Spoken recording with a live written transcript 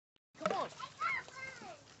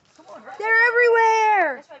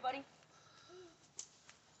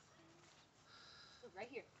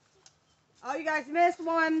here. Oh, you guys missed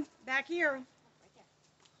one back here.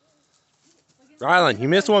 Rylan, you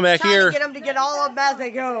missed one back here. Trying to get them to get all of them as they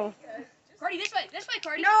go. Cardi, this way,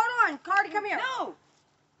 Cardi. No, hold on. Cardi, come here. No.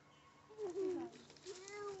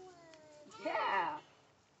 Yeah.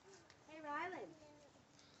 Hey, Rylan.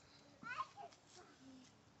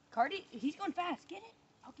 Cardi, he's going fast. Get it.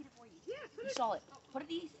 I'll get it for you. Yeah, You saw it. Put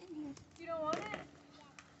these in here. You don't want it?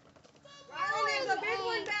 Rylan, there's a big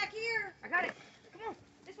one back here. I got it. Come on,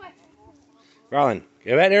 this way. Rylan,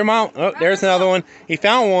 go back there, Mom. Oh, there's another one. He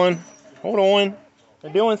found one. Hold on.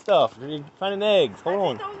 They're doing stuff. They're finding eggs. Hold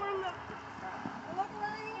on. Look,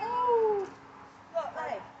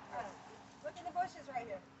 hey. Look at the bushes right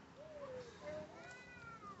here.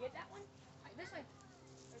 Get that one? Right, this way.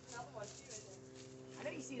 There's another one too, isn't there? I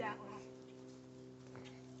know you see that one.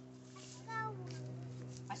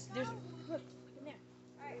 There's look in there.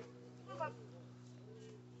 All right. Move up.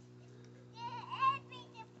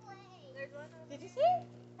 Did you see it?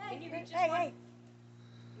 Hey, Can you reach this hey, one? hey.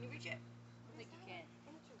 Can you reach it? I think you can.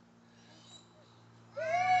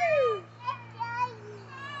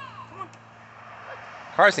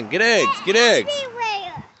 Carson, get eggs. Get eggs.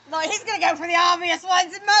 No, he's going to go for the obvious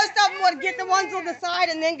ones. And most of them would get the ones on the side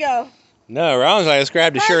and then go. No, Rylan's like, let's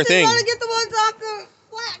grab the sure thing. He's going to get the ones off the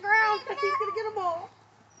flat ground because he's going to get them all.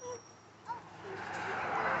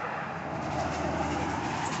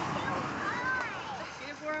 Get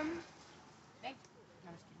it for him. Dang.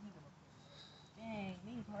 No, I'm just kidding. Dang,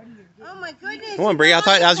 me and Cardi are good. Oh my goodness. Come on, Bree. I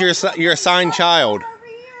thought that was your assigned child.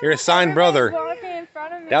 Your assigned brother.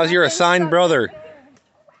 That was your assigned brother.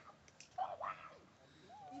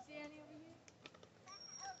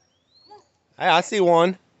 Hey, I see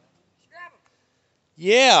one. Grab him.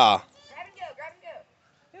 Yeah. Grab and go, grab and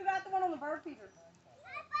go. Who got the one on the bird feeder?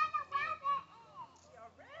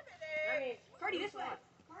 I mean, Cardi, this way.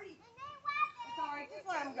 Cardi. It's all right. Just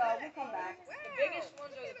let him go. We'll come back. The biggest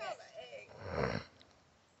ones are the best.